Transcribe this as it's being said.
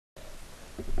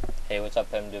Hey, what's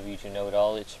up, MW2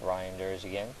 Know-It-All? It's Ryan Durs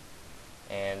again,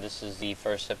 and this is the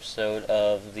first episode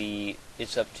of the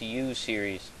It's Up to You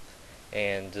series,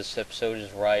 and this episode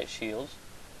is Riot Shields.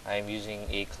 I am using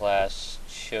a class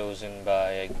chosen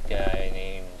by a guy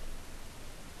named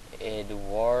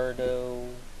Eduardo.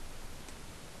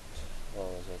 What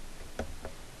was it?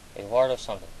 Eduardo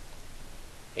something.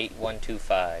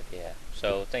 8125. Yeah.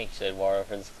 So thanks, Eduardo,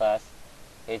 for this class.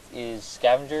 It is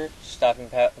Scavenger, Stopping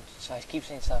Power. I keep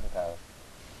saying Stopping Power.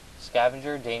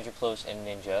 Scavenger, Danger Close, and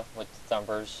Ninja with the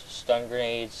Thumpers, Stun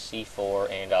Grenades, C4,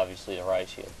 and obviously the Riot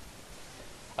Shield.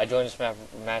 I joined this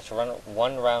match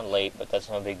one round late, but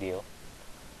that's no big deal.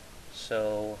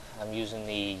 So I'm using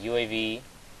the UAV,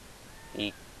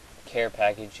 the care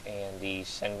package, and the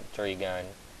sentry gun,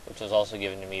 which was also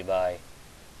given to me by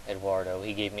Eduardo.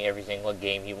 He gave me everything, what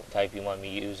game type he wanted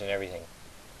me to use, and everything.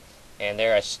 And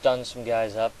there I stunned some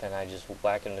guys up, and I just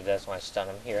whack him to death when I stun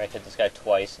him. Here I hit this guy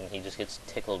twice, and he just gets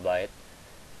tickled by it.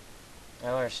 I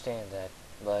don't understand that,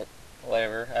 but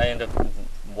whatever. I end up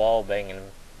wall banging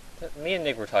him. Me and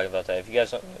Nick were talking about that. If you guys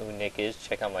don't know who Nick is,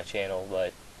 check out my channel,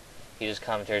 but he does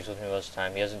commentaries with me most of the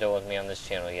time. He hasn't done it with me on this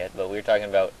channel yet, but he was talking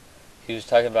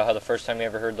about how the first time he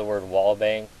ever heard the word wall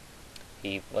bang,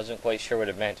 he wasn't quite sure what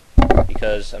it meant.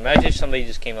 Because imagine if somebody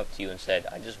just came up to you and said,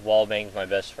 I just wall banged my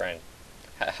best friend.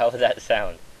 How would that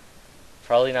sound?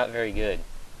 Probably not very good.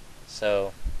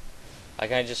 So I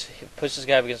kind of just push that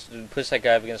guy up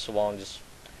against the wall and just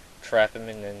trap him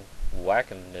and then whack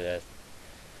him to death.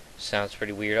 Sounds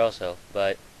pretty weird also,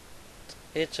 but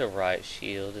it's a Riot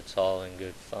Shield. It's all in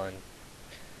good fun.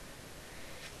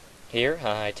 Here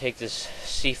I take this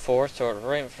C4, throw it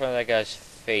right in front of that guy's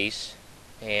face,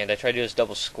 and I try to do this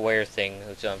double square thing,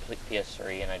 which is on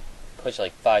PS3, and I push it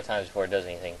like 5 times before it does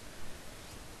anything.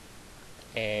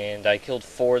 And I killed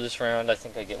 4 this round. I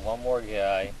think I get one more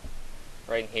guy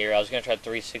right in here. I was going to try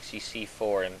 360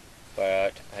 C4 him,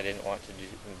 but I didn't want to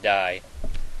die,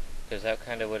 because that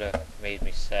kind of would have made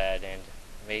me sad and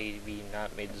maybe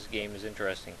not made this game as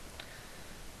interesting.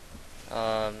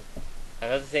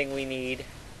 Another thing we need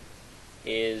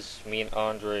is me and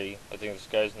Andre, I think this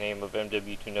guy's name of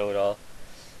MW2 Know-It-All,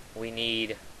 we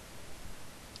need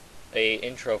a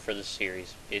intro for this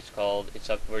series. It's called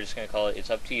we're just going to call it It's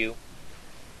Up to You.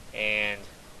 And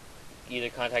either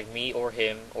contact me or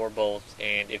him or both,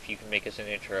 and if you can make us an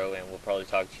intro, and we'll probably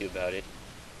talk to you about it.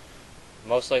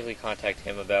 Most likely contact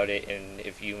him about it, and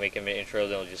if you make him an intro,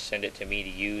 then he'll just send it to me to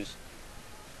use.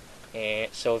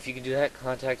 And so if you can do that,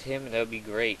 contact him, and that would be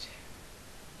great,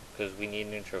 because we need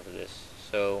an intro for this.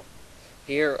 So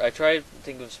here I try to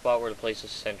think of a spot where to place a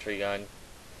sentry gun,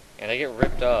 and I get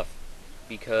ripped off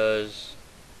because,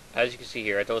 as you can see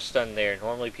here, I throw a stun there.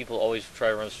 Normally people always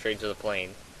try to run straight to the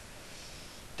plane.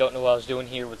 Don't know what I was doing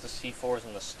here with the C4s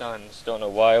and the stuns. Don't know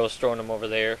why I was throwing them over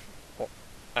there.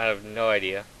 I have no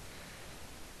idea.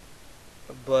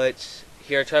 But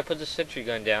here I try to put the sentry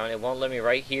gun down. It won't let me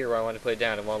right here where I want to put it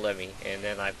down. It won't let me. And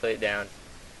then I put it down.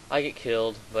 I get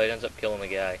killed, but it ends up killing the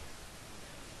guy.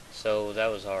 So that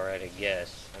was alright, I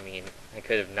guess. I mean, I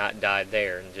could have not died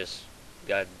there and just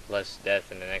got less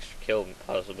death and an extra kill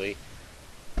possibly.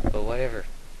 But whatever.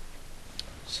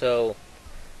 So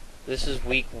this is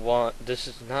week 1. This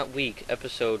is not week,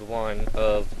 episode 1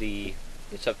 of the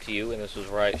It's Up to You, and this was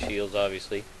Riot Shields,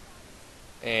 obviously.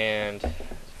 And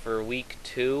for week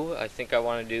 2, I think I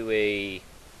want to do a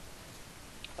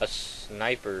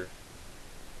sniper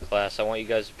class. I want you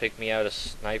guys to pick me out a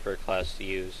sniper class to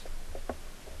use.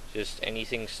 Just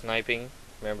anything sniping.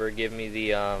 Remember, give me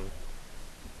the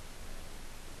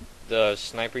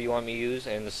sniper you want me to use,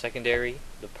 and the secondary,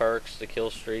 the perks, the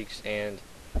kill streaks, and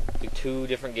the 2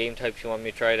 different game types you want me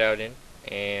to try it out in,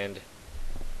 and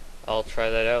I'll try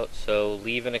that out. So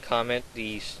leave in a comment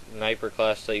the sniper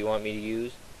class that you want me to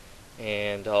use,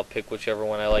 and I'll pick whichever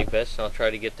one I like best, and I'll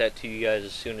try to get that to you guys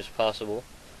as soon as possible.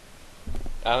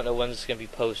 I don't know when this is going to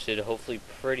be posted, hopefully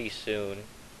pretty soon.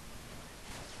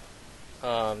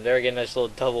 There again, nice little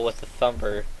double with the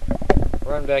thumper.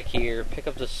 Run back here, pick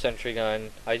up the sentry gun.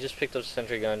 I just picked up the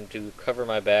sentry gun to cover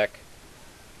my back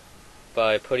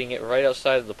by putting it right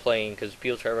outside of the plane, because if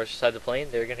people try to rush inside the plane,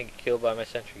 they're going to get killed by my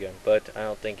sentry gun, but I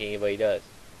don't think anybody does.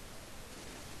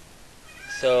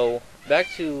 So, back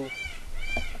to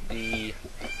the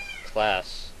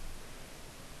class.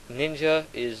 Ninja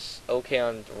is okay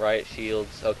on Riot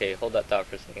Shields. Okay, hold that thought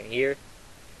for a second. Here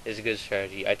is a good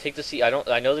strategy. I take the C. I know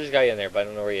there's a guy in there, but I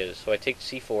don't know where he is. So I take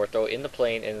the C4, throw it in the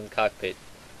plane and in the cockpit,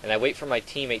 and I wait for my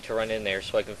teammate to run in there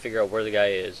so I can figure out where the guy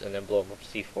is, and then blow him up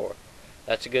with C4.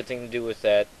 That's a good thing to do with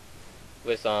that.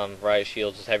 With Riot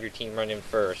Shields, is have your team run in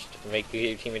first. Make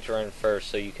your teammate run in first,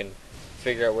 so you can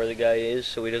figure out where the guy is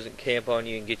so he doesn't camp on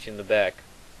you and get you in the back.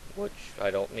 Which,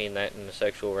 I don't mean that in a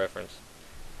sexual reference.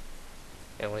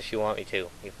 Unless you want me to,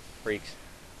 you freaks.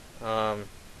 I'm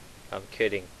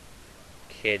kidding.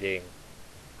 Kidding.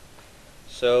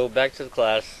 So, back to the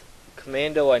class.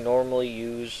 Commando I normally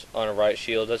use on a riot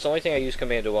shield. That's the only thing I use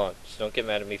Commando on, so don't get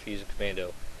mad at me for using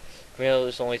Commando. Commando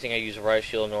is the only thing I use a riot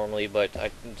shield normally, but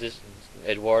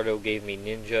Eduardo gave me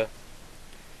Ninja.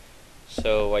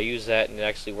 So I used that and it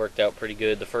actually worked out pretty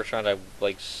good. The first round I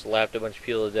slapped a bunch of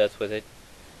people to death with it.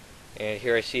 And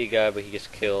here I see a guy, but he gets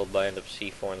killed by end up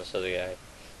C4 and this other guy.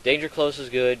 Danger Close is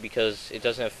good because it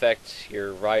doesn't affect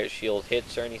your riot shield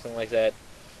hits or anything like that.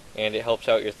 And it helps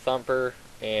out your Thumper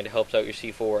and it helps out your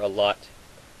C4 a lot.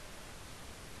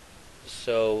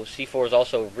 So C4 is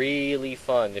also really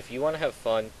fun. If you want to have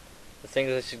fun, the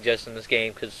things I suggest in this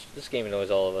game, because this game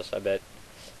annoys all of us, I bet.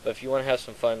 But if you want to have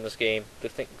some fun in this game, the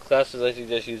classes I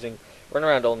suggest using, run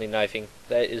around only knifing.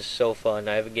 That is so fun.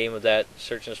 I have a game of that,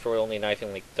 search and destroy only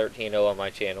knifing, like 13-0 on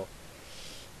my channel.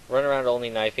 Run around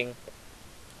only knifing.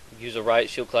 Use a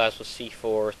riot shield class with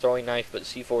C4, throwing knife, but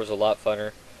C4 is a lot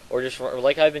funner. Or just,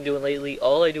 like I've been doing lately,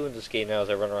 all I do in this game now is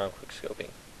I run around quickscoping.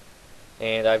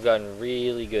 And I've gotten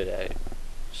really good at it.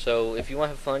 So if you want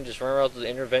to have fun, just run around with the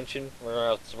intervention, run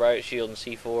around with the riot shield and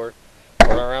C4, or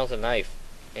run around with a knife.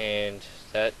 And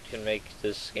that can make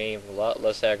this game a lot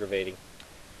less aggravating.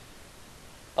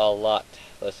 A lot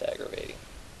less aggravating.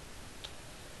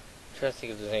 I'm trying to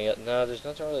think if there's any. No, there's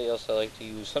nothing really else I like to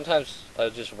use. Sometimes I'll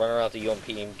just run around the UMP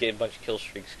and get a bunch of kill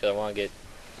streaks because I want to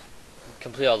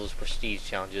complete all those prestige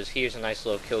challenges. Here's a nice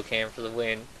little kill cam for the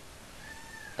win.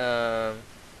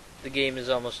 The game is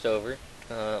almost over.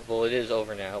 Well, it is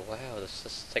over now. Wow, this is the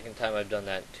second time I've done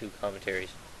that in 2 commentaries.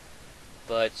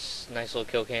 But nice little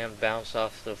kill cam, bounce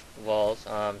off the walls.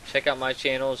 Check out my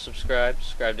channel, subscribe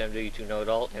to MW2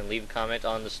 Know-It-All, and leave a comment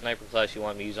on the sniper class you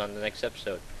want me to use on the next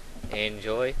episode.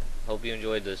 Enjoy. Hope you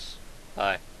enjoyed this.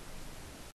 Bye.